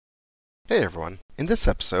Hey everyone, in this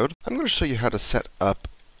episode I'm going to show you how to set up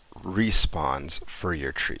respawns for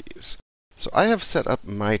your trees. So I have set up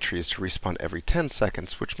my trees to respawn every 10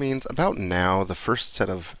 seconds, which means about now the first set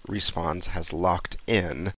of respawns has locked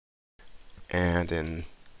in, and in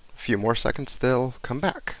a few more seconds they'll come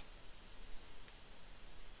back.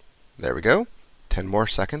 There we go, 10 more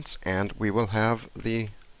seconds and we will have the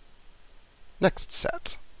next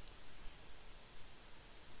set.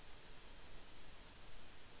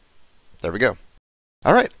 There we go.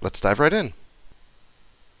 Alright, let's dive right in.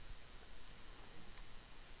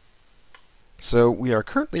 So we are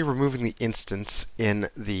currently removing the instance in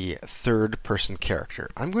the third-person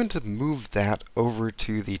character. I'm going to move that over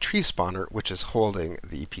to the tree spawner, which is holding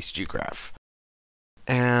the PCG graph.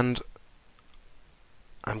 And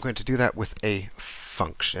I'm going to do that with a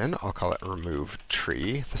function. I'll call it remove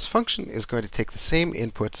tree. This function is going to take the same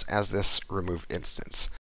inputs as this remove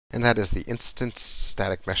instance, and that is the instance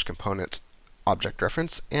static mesh component object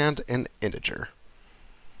reference and an integer.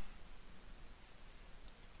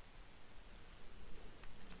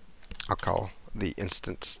 I'll call the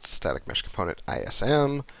instance static mesh component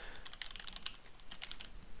ISM,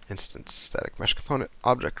 instance static mesh component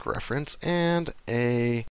object reference, and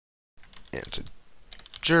a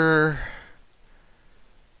integer.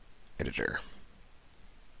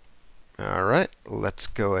 Alright, let's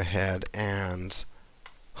go ahead and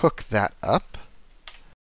hook that up.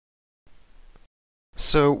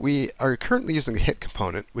 So we are currently using the hit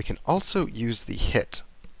component. We can also use the hit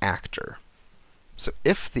actor. So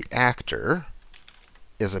if the actor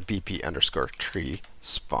is a BP underscore tree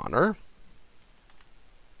spawner,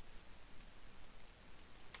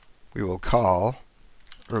 we will call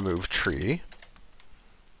remove tree,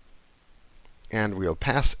 and we'll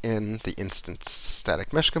pass in the instance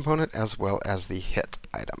static mesh component as well as the hit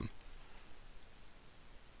item.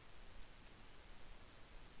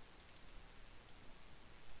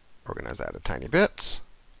 Organize that a tiny bit.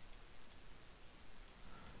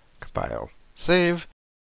 Compile, save,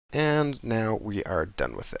 and now we are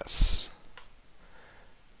done with this.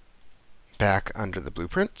 Back under the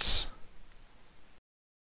blueprints.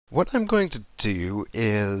 What I'm going to do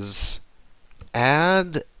is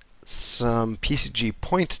add some PCG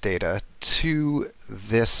point data to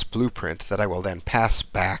this blueprint that I will then pass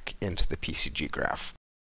back into the PCG graph.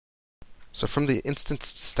 So from the instance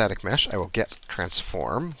static mesh, I will get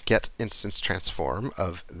instance transform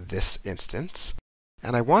of this instance.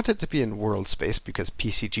 And I want it to be in world space because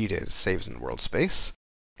PCG data saves in world space.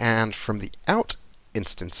 And from the out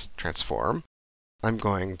instance transform, I'm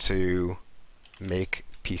going to make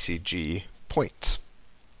PCG point.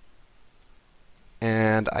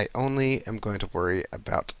 And I only am going to worry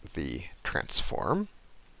about the transform.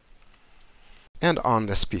 And on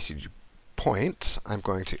this PCG point, I'm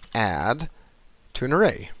going to add to an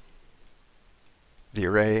array. The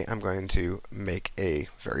array, I'm going to make a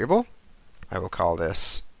variable. I will call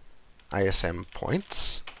this ISM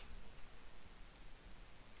points.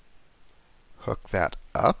 Hook that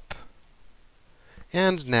up.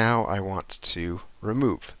 And now I want to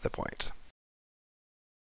remove the point.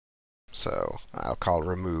 So I'll call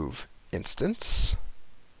remove instance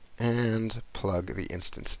and plug the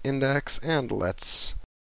instance index, and let's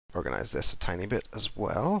organize this a tiny bit as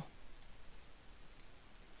well.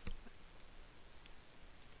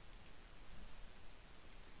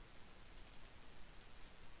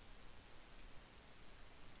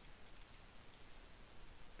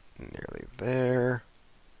 Nearly there.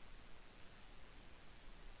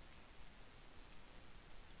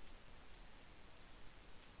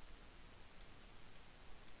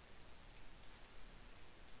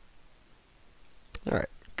 Alright,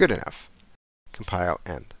 good enough. Compile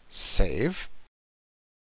and save.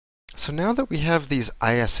 So now that we have these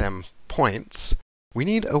ISM points, we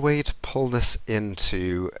need a way to pull this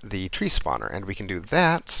into the tree spawner, and we can do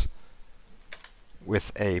that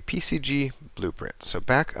with a PCG blueprint. So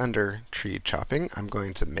back under tree chopping, I'm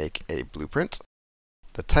going to make a blueprint.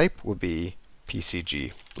 The type will be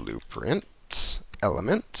PCG blueprint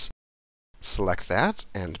element. Select that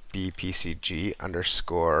and bpcg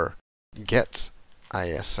underscore get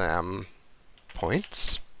ISM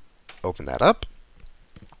points. Open that up.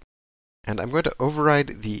 And I'm going to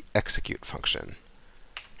override the execute function.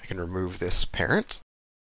 I can remove this parent.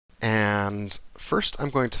 And first I'm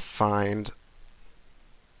going to find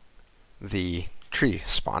the tree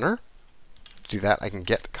spawner. To do that, I can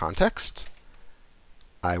get context.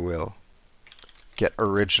 I will get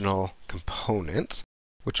original component,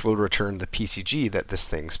 which will return the PCG that this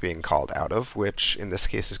thing's being called out of, which in this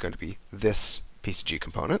case is going to be this PCG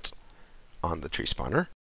component on the tree spawner.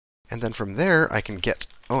 And then from there, I can get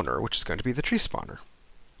owner, which is going to be the tree spawner.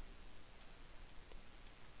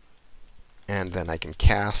 and then I can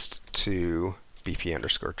cast to BP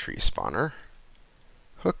underscore tree spawner,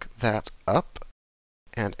 hook that up,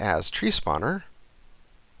 and as tree spawner,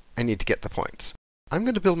 I need to get the points. I'm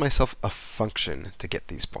going to build myself a function to get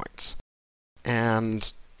these points.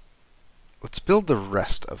 And let's build the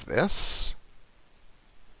rest of this.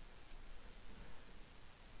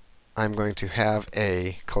 I'm going to have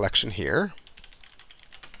a collection here.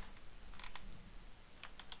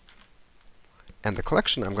 And the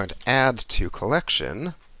collection I'm going to add to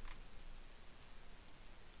collection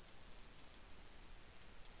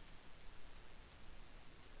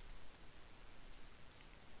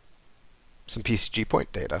some PCG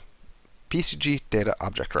point data. PCG data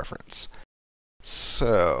object reference.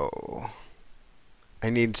 So I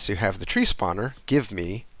need to have the tree spawner give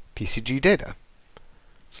me PCG data.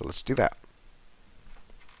 So let's do that.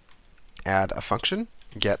 Add a function,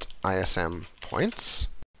 get ISM points.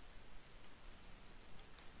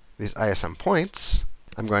 These ISM points,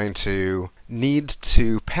 I'm going to need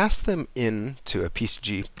to pass them into a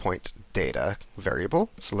PCG point data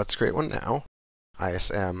variable. So let's create one now.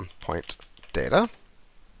 ISM point data.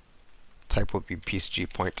 Type will be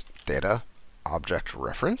PCG point data object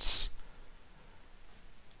reference.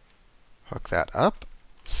 Hook that up,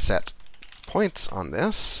 set points on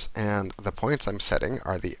this, and the points I'm setting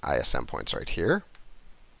are the ISM points right here.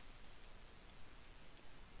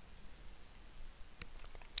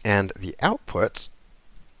 And the output,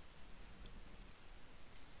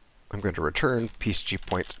 I'm going to return PCG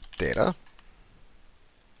point data.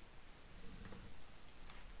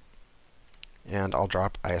 And I'll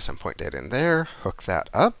drop ISM point data in there, hook that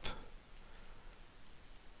up.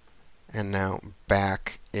 And now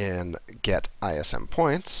back in get ISM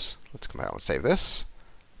points, let's compile and save this.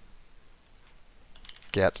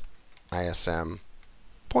 Get ISM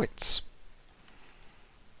points.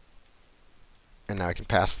 And now I can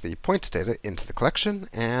pass the points data into the collection,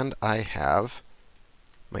 and I have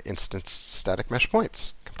my instance static mesh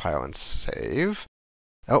points. Compile and save.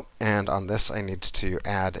 Oh, and on this I need to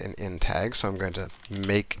add an in tag, so I'm going to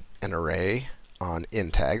make an array on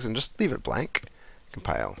in tags and just leave it blank.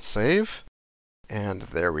 Compile, save, and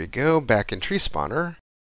there we go. Back in tree spawner,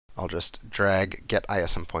 I'll just drag get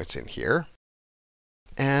ISM points in here.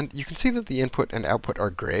 And you can see that the input and output are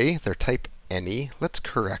gray. They're type any. Let's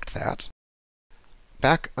correct that.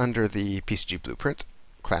 Back under the PCG blueprint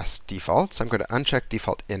class defaults, I'm going to uncheck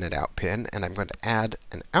default in and out pin, and I'm going to add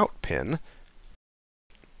an out pin.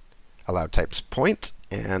 Allowed types point,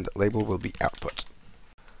 and label will be output.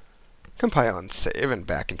 Compile and save, and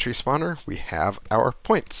back in tree spawner, we have our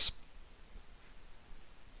points.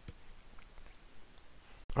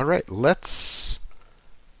 All right, let's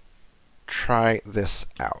try this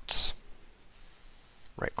out.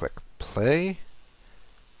 Right-click, play,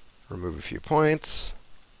 remove a few points,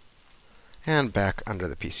 and back under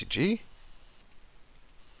the PCG.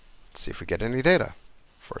 Let's see if we get any data.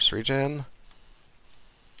 Force regen.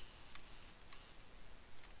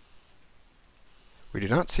 We do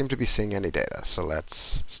not seem to be seeing any data, so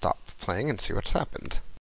let's stop playing and see what's happened.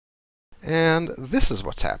 And this is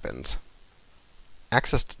what's happened.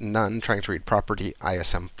 Accessed none, trying to read property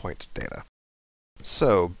ISM point data.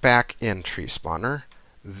 So back in tree spawner,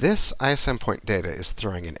 this ISM point data is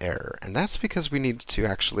throwing an error, and that's because we need to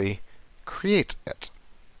actually create it.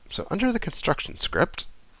 So under the construction script,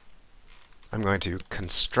 I'm going to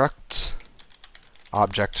construct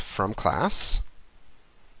object from class.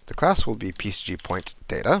 The class will be PCG point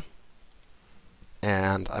data,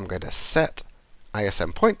 and I'm going to set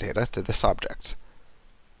ISM point data to this object.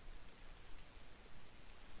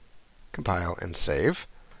 Compile and save.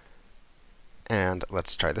 And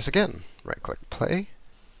let's try this again. Right-click, play.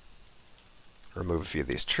 Remove a few of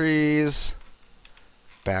these trees.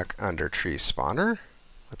 Back under tree spawner.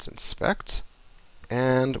 Let's inspect.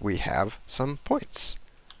 And we have some points.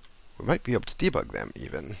 We might be able to debug them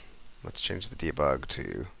even. Let's change the debug to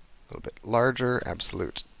a little bit larger,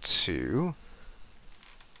 absolute 2.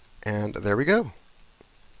 And there we go.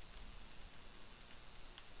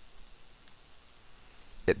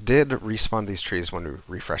 It did respawn these trees when we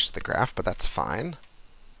refreshed the graph, but that's fine.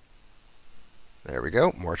 There we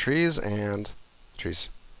go, more trees, and trees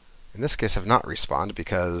in this case have not respawned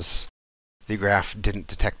because the graph didn't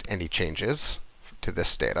detect any changes to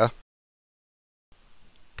this data.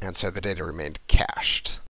 And so the data remained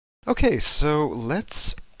cached. Okay, so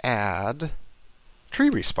let's add tree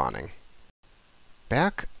respawning.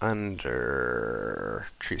 Back under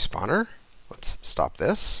tree spawner, let's stop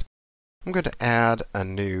this. I'm going to add a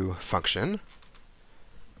new function,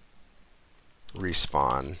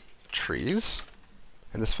 respawn trees,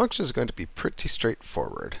 and this function is going to be pretty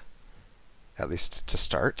straightforward, at least to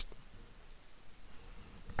start.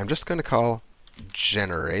 I'm just going to call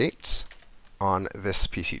generate on this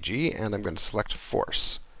PCG, and I'm going to select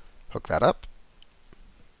force. Hook that up,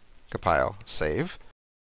 compile, save.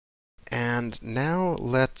 And now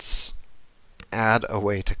let's add a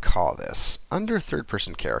way to call this. Under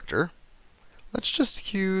third-person character, let's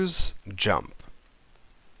just use jump.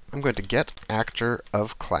 I'm going to get actor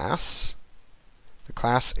of class. The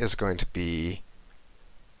class is going to be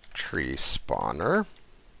tree spawner.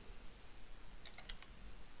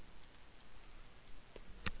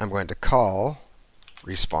 I'm going to call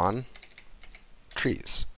respawn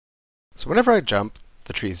trees. So whenever I jump,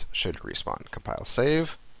 the trees should respawn. Compile,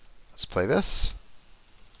 save. Let's play this.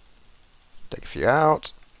 Take a few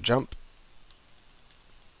out, jump.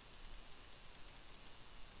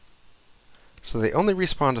 So they only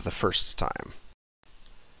respawned the first time.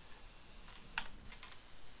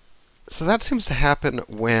 So that seems to happen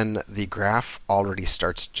when the graph already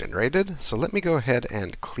starts generated. So let me go ahead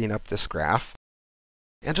and clean up this graph.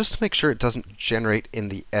 And just to make sure it doesn't generate in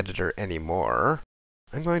the editor anymore,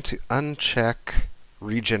 I'm going to uncheck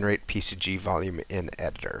regenerate PCG volume in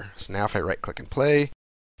editor. So now if I right-click and play,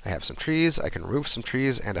 I have some trees, I can remove some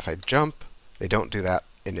trees, and if I jump, they don't do that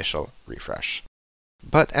initial refresh.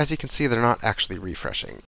 But as you can see, they're not actually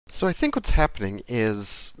refreshing. So I think what's happening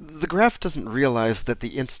is the graph doesn't realize that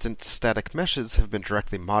the instant static meshes have been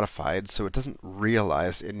directly modified, so it doesn't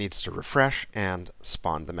realize it needs to refresh and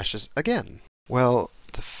spawn the meshes again. Well,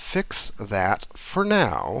 to fix that, for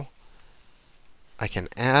now, I can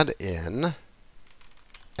add in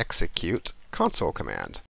execute console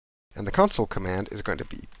command. And the console command is going to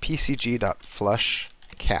be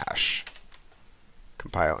pcg.flush_cache.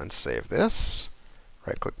 Compile and save this.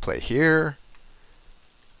 Right-click, play here.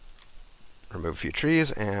 Remove a few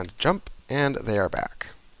trees and jump, and they are back.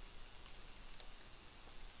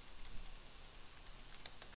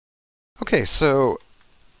 Okay, so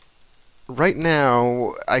right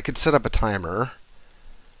now I could set up a timer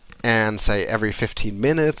and say every 15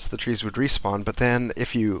 minutes the trees would respawn, but then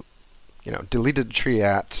if you deleted a tree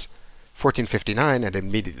at 14:59 and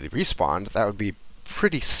immediately respawned, that would be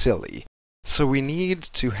pretty silly. So we need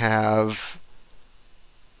to have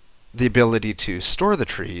the ability to store the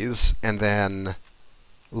trees and then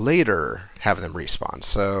later have them respawn.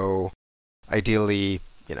 So ideally,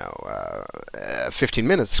 15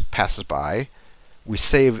 minutes passes by, we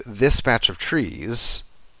save this batch of trees,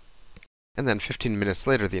 and then 15 minutes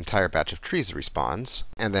later the entire batch of trees respawns,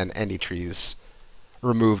 and then any trees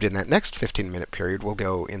removed in that next 15-minute period will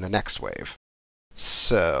go in the next wave.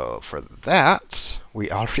 So for that,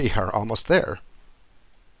 we already are almost there.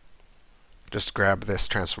 Just grab this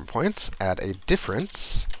transform points, add a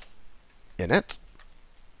difference in it,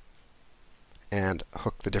 and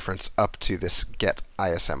hook the difference up to this get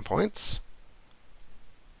ISM points.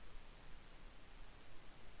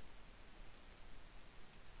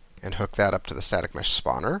 And hook that up to the static mesh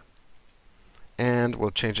spawner. And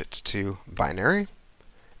we'll change it to binary.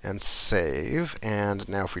 And save, and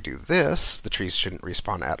now if we do this, the trees shouldn't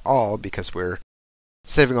respawn at all because we're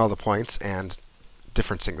saving all the points and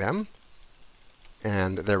differencing them.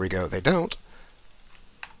 And there we go, they don't.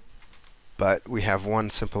 But we have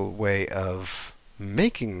one simple way of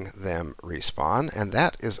making them respawn, and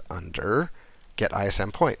that is under get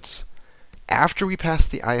ISM points. After we pass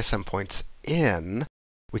the ISM points in,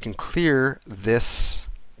 we can clear this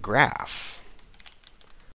graph.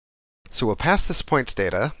 So we'll pass this points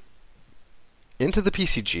data into the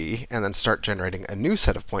PCG and then start generating a new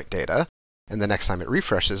set of point data, and the next time it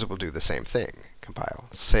refreshes, it will do the same thing. Compile,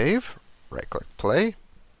 save, right-click, play,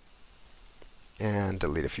 and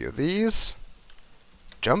delete a few of these.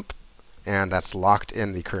 Jump, and that's locked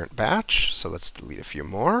in the current batch, so let's delete a few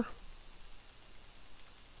more.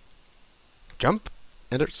 Jump,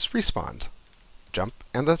 and it's respawned. Jump,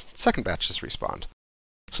 and the second batch is respawned.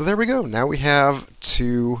 So there we go. Now we have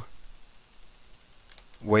 2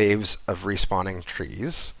 waves of respawning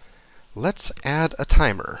trees. Let's add a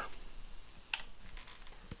timer.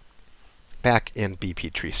 Back in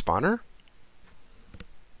BP tree spawner.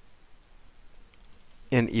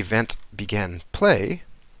 In event begin play,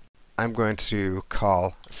 I'm going to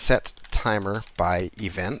call set timer by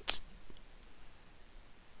event.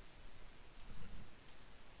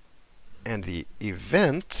 And the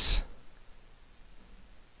event,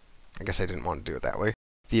 I guess I didn't want to do it that way.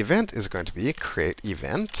 The event is going to be create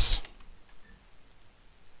event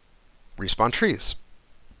respawn trees.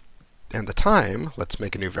 And the time, let's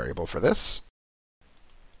make a new variable for this.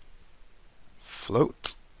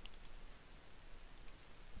 Float.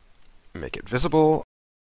 Make it visible.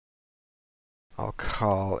 I'll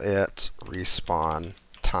call it respawn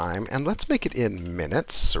time, and let's make it in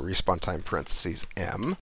minutes, so respawn time parentheses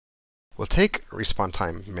m. We'll take respawn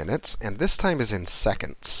time minutes, and this time is in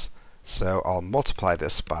seconds. So I'll multiply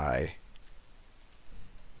this by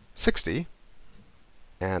 60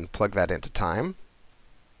 and plug that into time.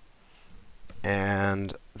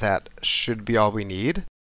 And that should be all we need.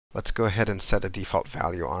 Let's go ahead and set a default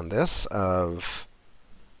value on this of,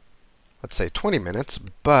 let's say, 20 minutes,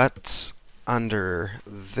 but under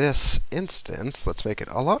this instance, let's make it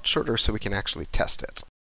a lot shorter so we can actually test it.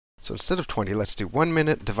 So instead of 20, let's do 1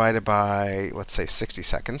 minute divided by, let's say, 60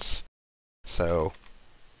 seconds. So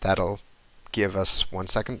that'll give us 1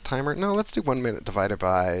 second timer. No, let's do 1 minute divided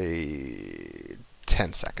by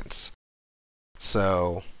 10 seconds.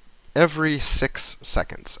 So every 6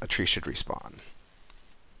 seconds, a tree should respawn.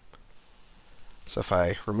 So if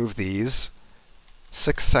I remove these,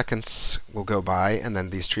 6 seconds will go by, and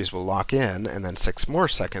then these trees will lock in, and then 6 more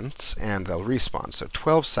seconds, and they'll respawn. So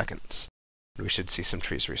 12 seconds. We should see some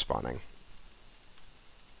trees respawning.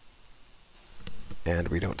 And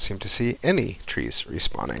we don't seem to see any trees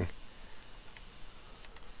respawning.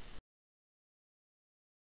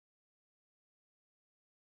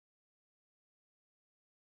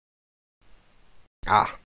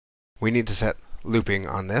 We need to set looping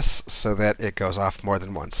on this so that it goes off more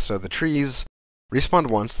than once. So the trees respawned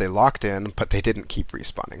once, they locked in, but they didn't keep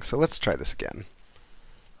respawning. So let's try this again.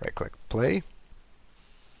 Right-click, play.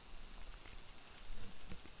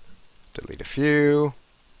 Delete a few,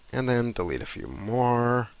 and then delete a few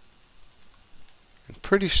more. And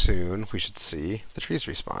pretty soon we should see the trees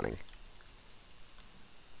respawning.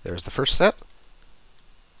 There's the first set.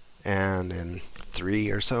 And in 3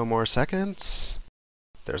 or so more seconds,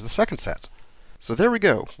 there's the second set. So there we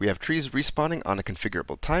go. We have trees respawning on a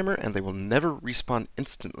configurable timer, and they will never respawn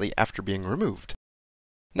instantly after being removed.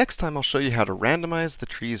 Next time I'll show you how to randomize the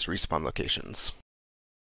trees' respawn locations.